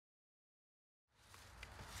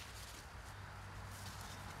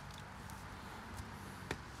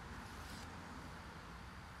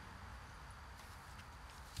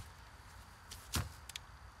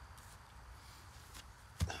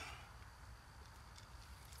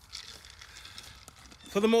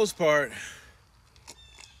For the most part,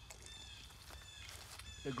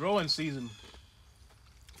 the growing season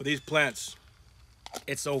for these plants,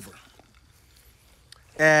 it's over.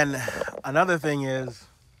 And another thing is,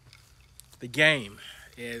 the game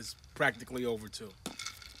is practically over too.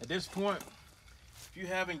 At this point, if you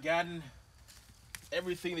haven't gotten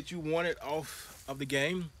everything that you wanted off of the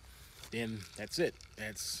game, then that's it.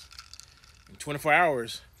 That's in 24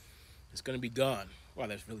 hours, it's gonna be gone. Wow,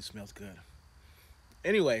 that really smells good.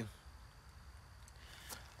 Anyway,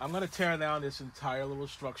 I'm gonna tear down this entire little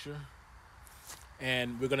structure,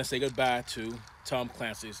 and we're gonna say goodbye to Tom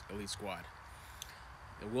Clancy's Elite Squad.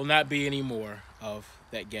 There will not be any more of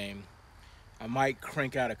that game. I might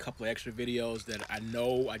crank out a couple of extra videos that I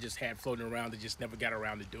know I just had floating around that just never got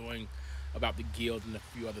around to doing about the guild and a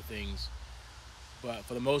few other things. But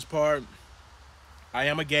for the most part, I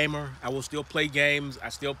am a gamer. I will still play games. I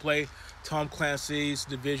still play Tom Clancy's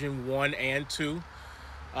Division 1 and 2.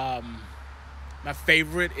 My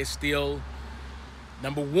favorite is still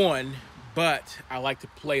number 1, but I like to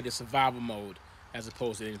play the survival mode as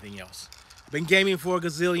opposed to anything else. I've been gaming for a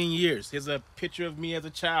gazillion years. Here's a picture of me as a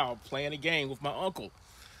child playing a game with my uncle.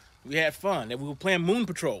 We had fun, and we were playing Moon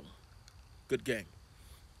Patrol. Good game.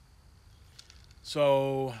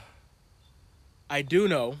 So I do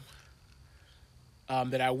know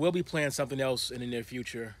that I will be playing something else in the near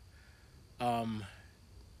future. Tom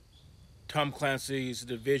Clancy's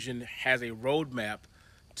Division has a roadmap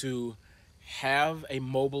to have a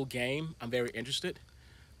mobile game. I'm very interested.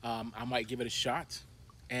 I might give it a shot.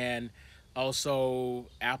 And also,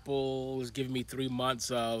 Apple is giving me 3 months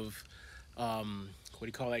of, what do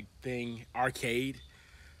you call that thing? Arcade.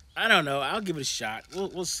 I don't know. I'll give it a shot.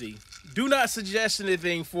 We'll see. Do not suggest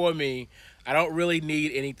anything for me. I don't really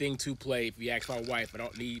need anything to play. If you ask my wife, I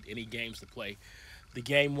don't need any games to play. The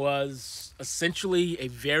game was essentially a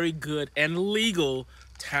very good and legal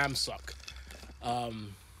time suck. I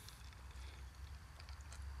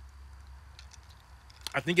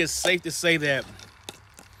think it's safe to say that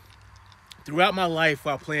throughout my life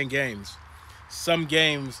while playing games, some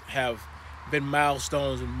games have been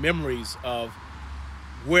milestones and memories of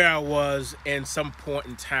where I was in some point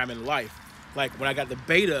in time in life. Like when I got the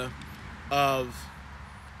beta of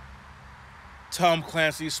Tom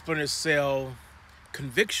Clancy's Splinter Cell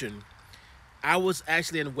Conviction, I was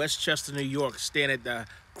actually in Westchester, New York, staying at the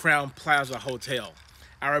Crown Plaza Hotel.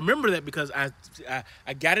 I remember that because I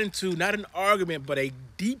got into not an argument, but a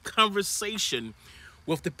deep conversation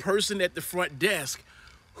with the person at the front desk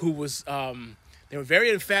who was, they were very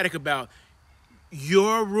emphatic about,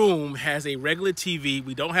 your room has a regular TV.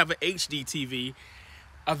 We don't have an HD TV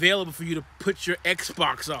available for you to put your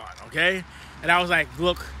Xbox on, okay? And I was like,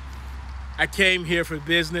 look, I came here for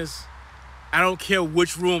business. I don't care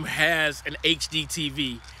which room has an HD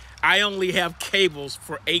TV. I only have cables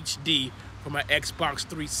for HD for my Xbox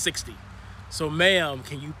 360. So, ma'am,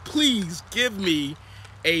 can you please give me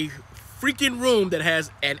a freaking room that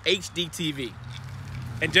has an HD TV?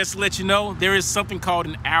 And just to let you know, there is something called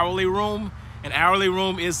an hourly room. An hourly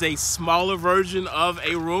room is a smaller version of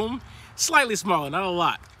a room. Slightly smaller, not a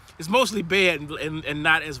lot. It's mostly bed and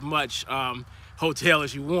not as much hotel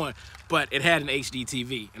as you want, but it had an HD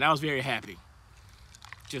TV, and I was very happy.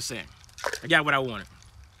 Just saying. I got what I wanted.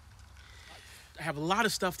 I have a lot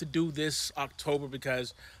of stuff to do this October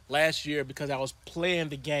because last year, because I was playing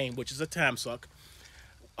the game, which is a time suck,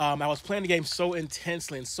 I was playing the game so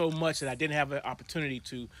intensely and so much that I didn't have an opportunity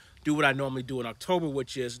to do what I normally do in October,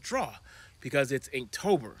 which is draw, because it's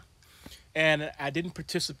Inktober. And I didn't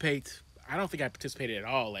participate. I don't think I participated at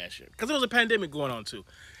all last year because there was a pandemic going on too.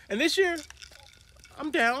 And this year, I'm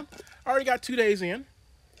down. I already got 2 days in.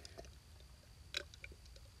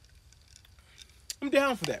 I'm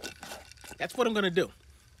down for that. That's what I'm going to do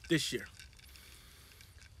this year.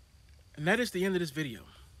 And that is the end of this video.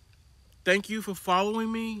 Thank you for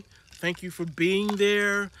following me. Thank you for being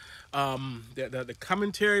there. The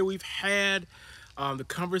commentary we've had, the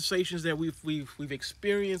conversations that we've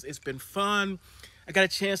experienced, it's been fun. I got a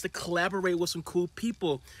chance to collaborate with some cool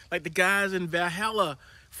people, like the guys in Valhalla,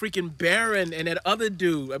 freaking Baron and that other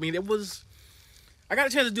dude. I mean, I got a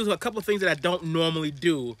chance to do a couple of things that I don't normally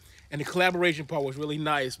do. And the collaboration part was really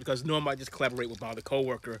nice because normally I just collaborate with my other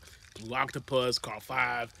coworker, Blue Octopus, Carl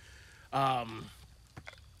 5.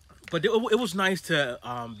 But it was nice to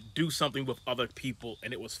do something with other people,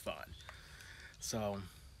 and it was fun. So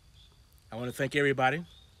I want to thank everybody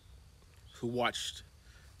who watched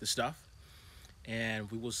the stuff, and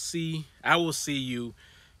I will see you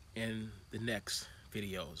in the next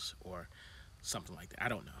videos or something like that. I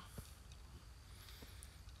don't know.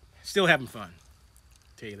 Still having fun.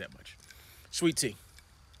 Tell you that much. Sweet tea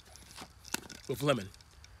with lemon.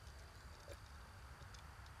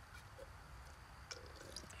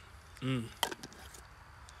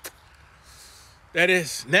 That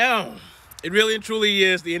is. Now, it really and truly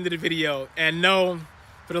is the end of the video. And no,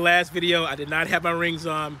 for the last video, I did not have my rings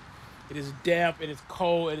on. It is damp, it is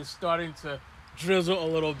cold, it is starting to drizzle a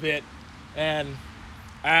little bit. And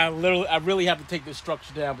I really have to take this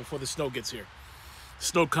structure down before the snow gets here. The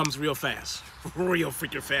snow comes real fast. Real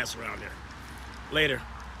freaking fast around here. Later.